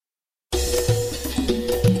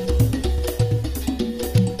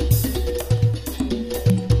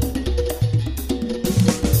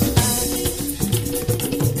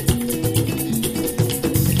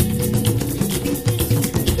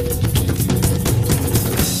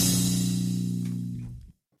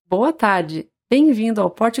Boa tarde. Bem-vindo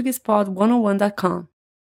ao PortuguesePod101.com.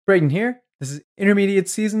 Braden here. This is Intermediate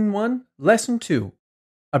Season 1, Lesson 2.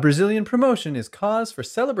 A Brazilian promotion is cause for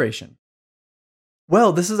celebration.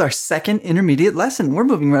 Well, this is our second intermediate lesson. We're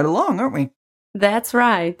moving right along, aren't we? That's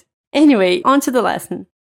right. Anyway, on to the lesson.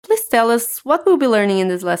 Please tell us what we'll be learning in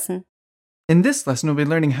this lesson. In this lesson, we'll be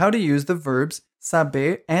learning how to use the verbs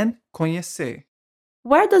saber and conhecer.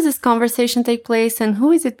 Where does this conversation take place and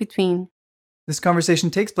who is it between? This conversation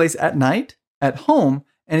takes place at night, at home,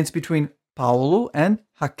 and it's between Paulo and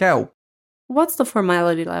Raquel. What's the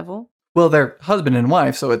formality level? Well, they're husband and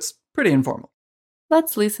wife, so it's pretty informal.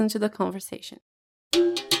 Let's listen to the conversation.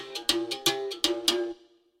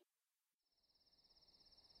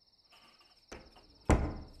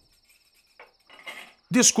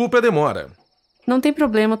 Desculpe a demora. Não tem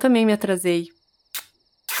problema, eu também me atrasei.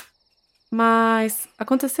 Mas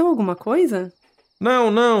aconteceu alguma coisa?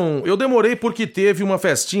 Não, eu demorei porque teve uma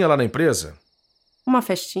festinha lá na empresa. Uma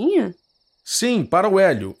festinha? Sim, para o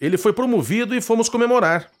Hélio. Ele foi promovido e fomos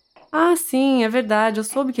comemorar. Ah, sim, é verdade, eu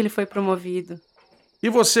soube que ele foi promovido. E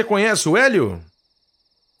você conhece o Hélio?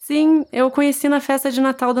 Sim, eu o conheci na festa de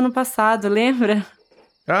Natal do ano passado, lembra?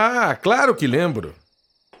 Ah, claro que lembro.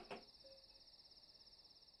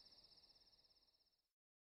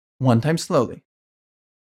 One time slowly.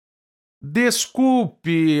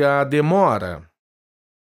 Desculpe a demora.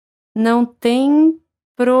 Não tem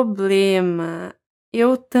problema.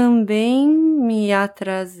 Eu também me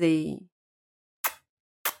atrasei.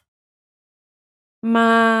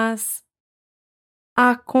 Mas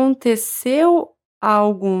aconteceu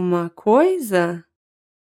alguma coisa?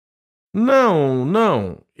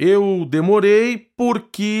 Não. Eu demorei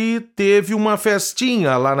porque teve uma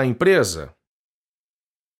festinha lá na empresa.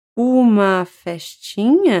 Uma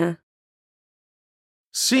festinha?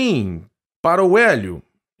 Sim, para o Hélio.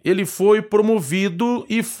 Ele foi promovido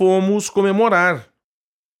e fomos comemorar.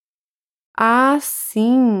 Ah,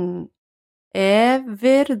 sim. É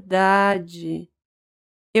verdade.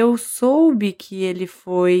 Eu soube que ele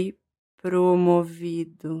foi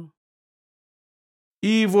promovido.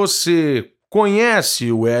 E você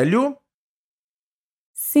conhece o Hélio?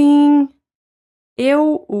 Sim,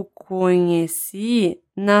 eu o conheci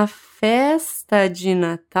na festa de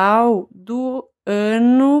Natal do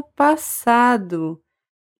ano passado.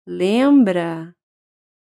 Lembra?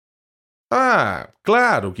 Ah,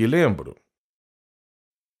 claro que lembro.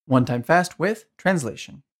 One time fast with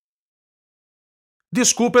translation.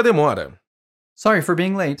 Desculpe a demora. Sorry for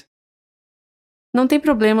being late. Não tem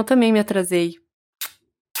problema, eu também me atrasei.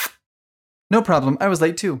 No problem, I was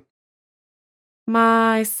late too.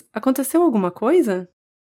 Mas aconteceu alguma coisa?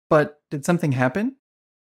 But did something happen?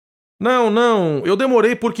 Não, eu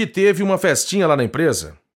demorei porque teve uma festinha lá na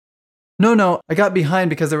empresa. No, I got behind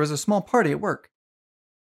because there was a small party at work.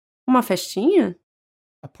 Uma festinha?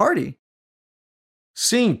 A party?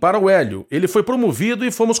 Sim, para o Hélio. Ele foi promovido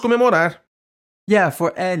e fomos comemorar. Yeah,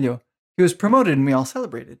 for Hélio. He was promoted and we all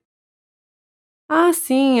celebrated. Ah,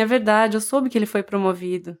 sim, é verdade, eu soube que ele foi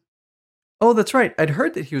promovido. Oh, that's right. I'd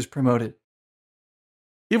heard that he was promoted.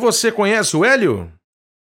 E você conhece o Hélio?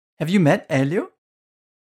 Have you met Hélio?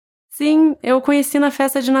 Sim, eu o conheci na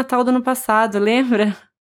festa de Natal do ano passado, lembra?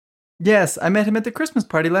 Yes, I met him at the Christmas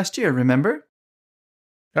party last year, remember?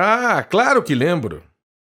 Ah, claro que lembro.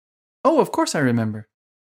 Oh, of course I remember.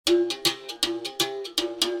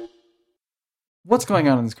 What's going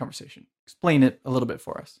on in this conversation? Explain it a little bit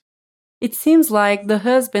for us. It seems like the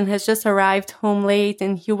husband has just arrived home late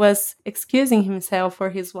and he was excusing himself for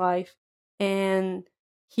his wife. And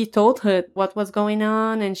he told her what was going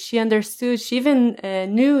on and she understood. She even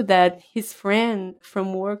knew that his friend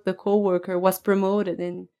from work, the co-worker, was promoted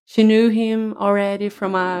and she knew him already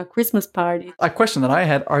from a Christmas party. A question that I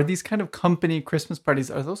had, are these kind of company Christmas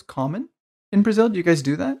parties, are those common in Brazil? Do you guys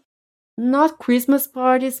do that? Not Christmas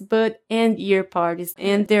parties, but end-year parties.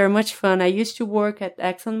 And they're much fun. I used to work at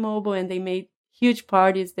ExxonMobil and they made huge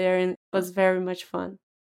parties there and it was very much fun.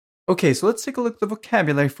 Okay, so let's take a look at the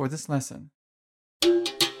vocabulary for this lesson.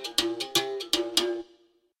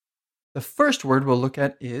 The first word we'll look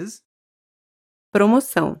at is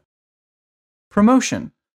Promoção.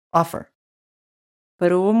 promotion, offer.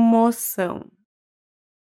 Promoção.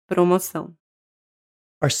 Promoção.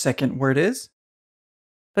 Our second word is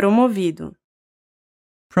Promovido.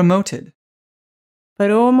 promoted.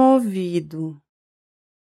 Promovido.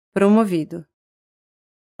 Promovido.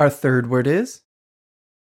 Our third word is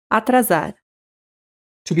Atrasar.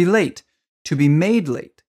 to be late, to be made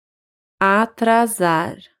late.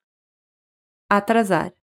 Atrasar.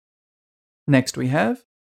 Atrasar. Next we have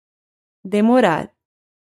Demorar.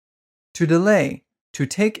 to delay, to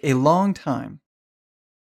take a long time.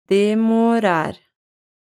 Demorar.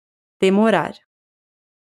 Demorar.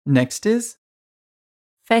 Next is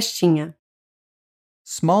Festinha.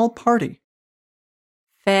 small party.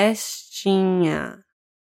 Festinha.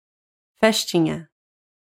 Festinha.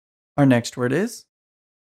 Our next word is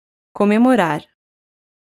Comemorar.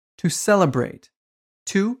 to celebrate,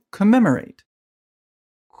 to commemorate.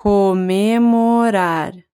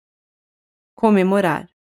 Comemorar. Comemorar.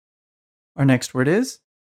 Our next word is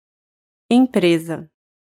Empresa.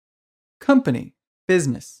 company,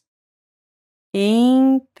 business.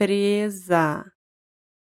 Empresa.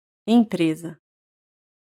 Empresa.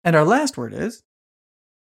 And our last word is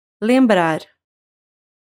Lembrar.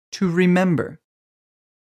 to remember.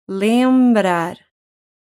 Lembrar.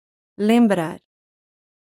 Lembrar.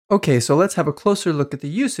 Okay, so let's have a closer look at the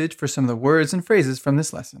usage for some of the words and phrases from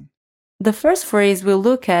this lesson. The first phrase we'll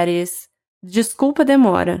look at is desculpa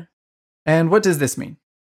demora. And what does this mean?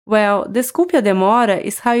 Well, desculpe a demora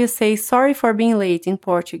is how you say sorry for being late in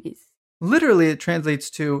Portuguese. Literally, it translates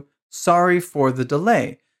to sorry for the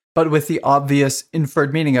delay, but with the obvious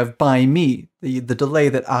inferred meaning of by me, the delay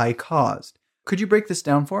that I caused. Could you break this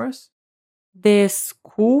down for us?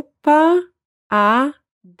 Desculpa a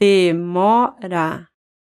demora.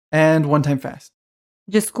 And one time fast.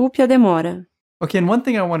 Desculpe a demora. Okay, and one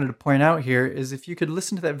thing I wanted to point out here is if you could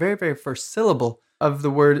listen to that very, very first syllable of the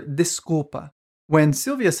word desculpa. When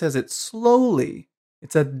Sylvia says it slowly,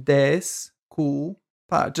 it's a desculpa,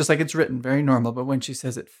 just like it's written, very normal. But when she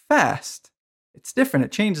says it fast, it's different.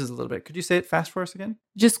 It changes a little bit. Could you say it fast for us again?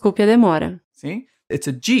 Desculpe a demora. See? It's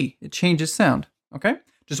a G. It changes sound. Okay?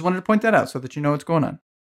 Just wanted to point that out so that you know what's going on.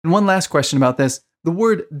 And one last question about this. The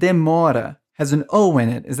word demora has an O in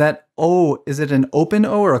it. Is that O, is it an open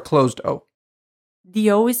O or a closed O?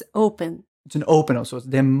 The O is open. It's an open O, so it's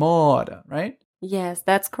demora, right? Yes,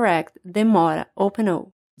 that's correct. Demora. Open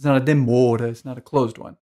O. It's not a demora. It's not a closed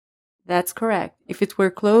one. That's correct. If it were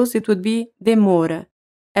closed, it would be demora.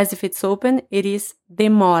 As if it's open, it is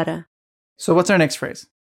demora. So what's our next phrase?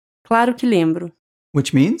 Claro que lembro.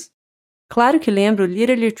 Which means? Claro que lembro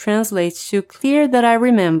literally translates to clear that I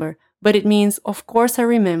remember, but it means of course I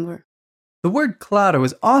remember. The word claro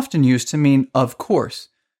is often used to mean of course,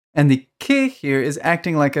 and the que here is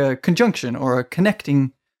acting like a conjunction or a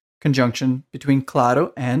connecting conjunction between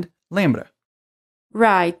claro and lembra.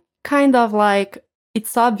 Right, kind of like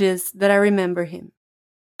it's obvious that I remember him.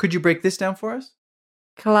 Could you break this down for us?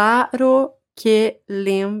 Claro que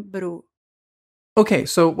lembro. Okay,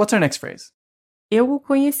 so what's our next phrase? Eu o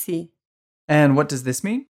conheci. And what does this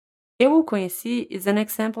mean? Eu o conheci is an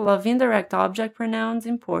example of indirect object pronouns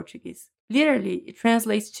in Portuguese. Literally, it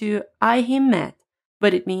translates to I him met,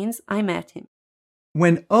 but it means I met him.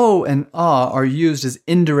 When o and a are used as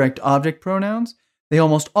indirect object pronouns, they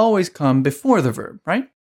almost always come before the verb, right?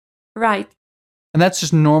 Right. And that's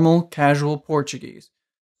just normal, casual Portuguese.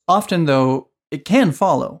 Often, though, it can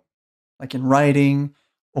follow, like in writing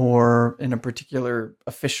or in a particular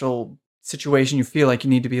official situation you feel like you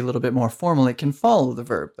need to be a little bit more formal. It can follow the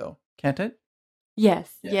verb, though, can't it? Yes,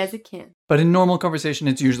 it can. But in normal conversation,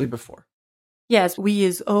 it's usually before. Yes, we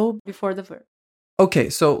use O before the verb. Okay,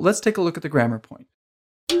 so let's take a look at the grammar point.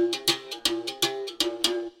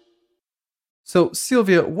 So,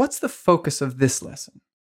 Sylvia, what's the focus of this lesson?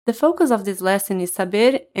 The focus of this lesson is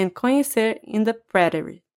saber and conhecer in the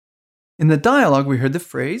preterite. In the dialogue, we heard the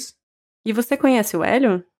phrase, E você conhece o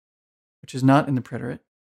Hélio? which is not in the preterite,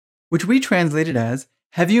 which we translated as,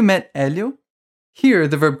 have you met Hélio? Here,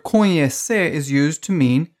 the verb conhecer is used to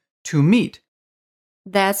mean to meet.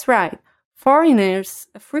 That's right. Foreigners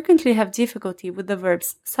frequently have difficulty with the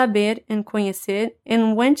verbs saber and conhecer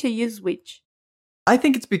and when to use which. I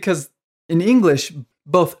think it's because in English,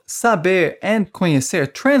 both saber and conhecer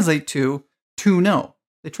translate to know.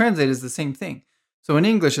 They translate as the same thing. So in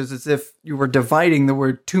English, it's as if you were dividing the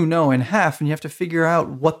word to know in half and you have to figure out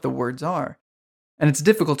what the words are. And it's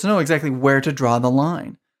difficult to know exactly where to draw the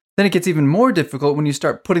line. Then it gets even more difficult when you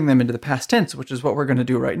start putting them into the past tense, which is what we're going to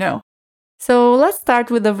do right now. So let's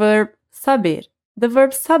start with the verb saber. The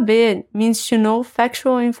verb saber means to know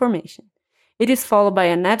factual information. It is followed by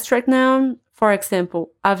an abstract noun, for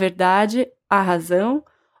example, a verdade, a razão,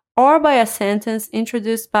 or by a sentence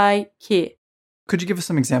introduced by que. Could you give us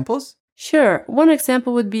some examples? Sure, one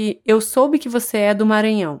example would be eu soube que você é do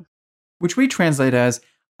Maranhão. Which we translate as,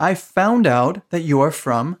 I found out that you are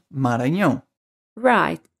from Maranhão.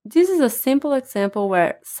 Right. This is a simple example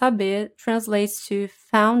where saber translates to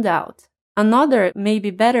found out. Another,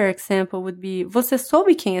 maybe better example would be você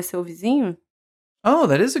soube quem é seu vizinho? Oh,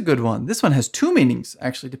 that is a good one. This one has two meanings,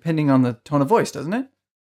 actually, depending on the tone of voice, doesn't it?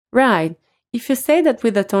 Right. If you say that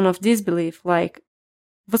with a tone of disbelief, like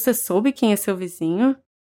você soube quem é seu vizinho?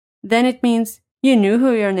 then it means you knew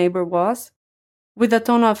who your neighbor was, with a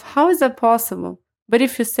tone of how is that possible? But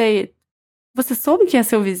if you say it, você soube quem é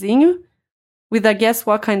seu vizinho? With a guess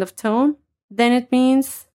what kind of tone, then it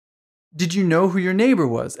means Did you know who your neighbor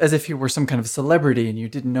was? As if you were some kind of celebrity and you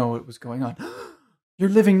didn't know what was going on. You're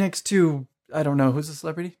living next to, I don't know, who's the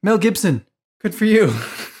celebrity? Mel Gibson. Good for you.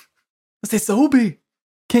 Você soube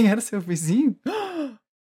quem era seu vizinho?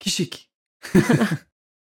 Que chique.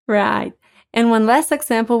 right. And one last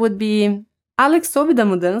example would be Alex soube da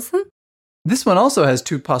mudança? This one also has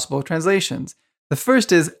two possible translations. The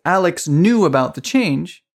first is Alex knew about the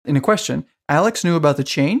change. In a question, Alex knew about the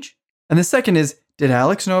change. And the second is, did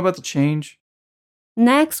Alex know about the change?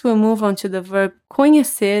 Next, we'll move on to the verb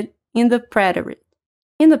conhecer in the preterite.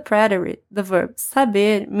 In the preterite, the verb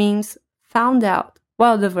saber means found out,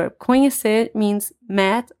 while the verb conhecer means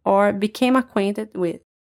met or became acquainted with.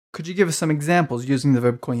 Could you give us some examples using the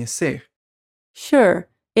verb conhecer? Sure.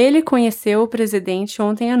 Ele conheceu o presidente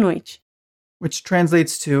ontem à noite. Which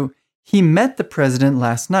translates to, he met the president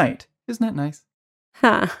last night. Isn't that nice?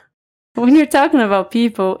 Ha! When you're talking about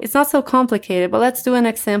people, it's not so complicated, but let's do an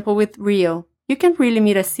example with Rio. You can't really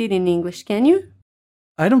meet a city in English, can you?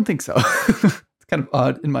 I don't think so. It's kind of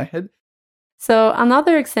odd in my head. So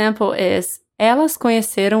another example is, elas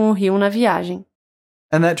conheceram o Rio na viagem.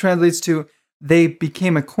 And that translates to, they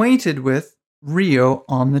became acquainted with Rio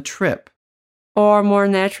on the trip. Or more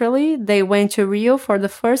naturally, they went to Rio for the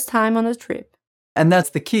first time on the trip. And that's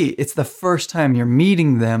the key. It's the first time you're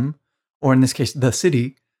meeting them, or in this case, the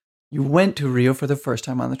city. You went to Rio for the first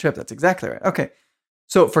time on the trip. That's exactly right. Okay.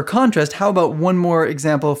 So for contrast, how about one more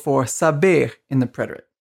example for saber in the preterite?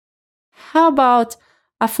 How about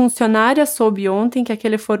a funcionária soube ontem que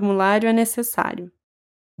aquele formulário é necessário?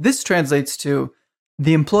 This translates to,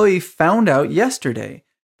 the employee found out yesterday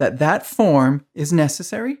that that form is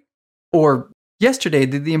necessary. Or yesterday,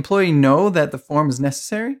 did the employee know that the form is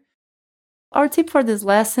necessary? Our tip for this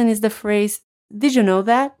lesson is the phrase, did you know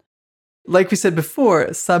that? Like we said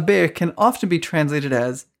before, saber can often be translated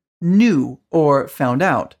as knew or found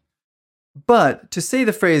out. But to say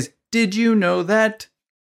the phrase, did you know that?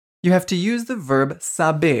 You have to use the verb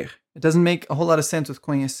saber. It doesn't make a whole lot of sense with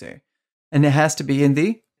conhecer. And it has to be in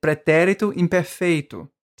the pretérito imperfeito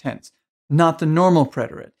tense, not the normal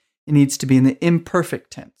preterite. It needs to be in the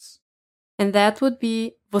imperfect tense. And that would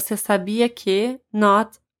be você sabia que,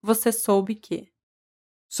 not você soube que.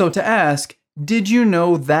 So to ask, did you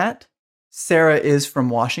know that Sarah is from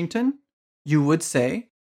Washington? You would say,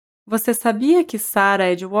 Você sabia que Sarah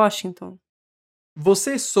é de Washington?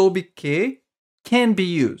 Você soube que can be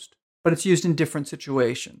used, but it's used in different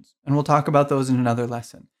situations. And we'll talk about those in another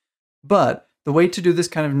lesson. But the way to do this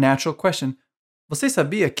kind of natural question, Você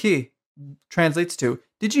sabia que translates to,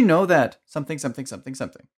 did you know that something, something, something,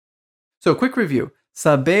 something? So a quick review.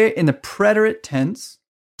 Saber in the preterite tense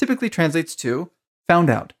typically translates to found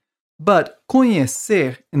out. But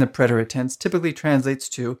conhecer in the preterite tense typically translates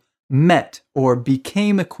to met or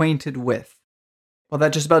became acquainted with. Well,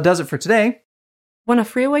 that just about does it for today. Want a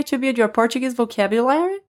free way to build your Portuguese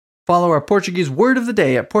vocabulary? Follow our Portuguese word of the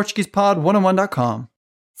day at PortuguesePod101.com.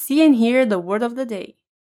 See and hear the word of the day.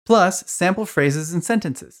 Plus sample phrases and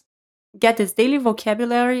sentences. Get this daily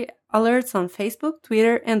vocabulary alerts on Facebook,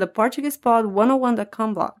 Twitter, and the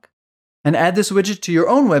PortuguesePod101.com blog. And add this widget to your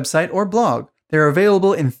own website or blog. They're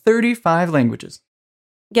available in 35 languages.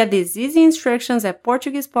 Get these easy instructions at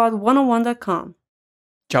PortuguesePod101.com.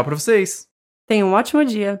 Tchau pra vocês! Tenha ótimo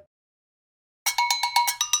dia!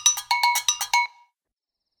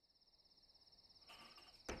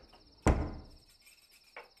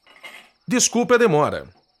 Desculpe a demora.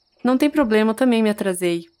 Não tem problema, eu também me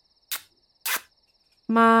atrasei.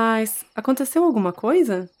 Mas aconteceu alguma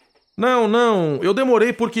coisa? Não, eu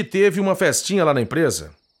demorei porque teve uma festinha lá na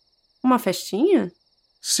empresa. Uma festinha?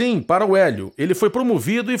 Sim, para o Hélio. Ele foi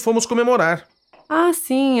promovido e fomos comemorar. Ah,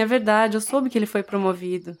 sim, é verdade, eu soube que ele foi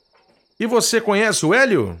promovido. E você conhece o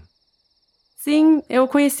Hélio? Sim, eu o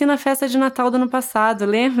conheci na festa de Natal do ano passado,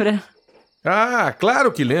 lembra? Ah,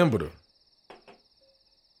 claro que lembro.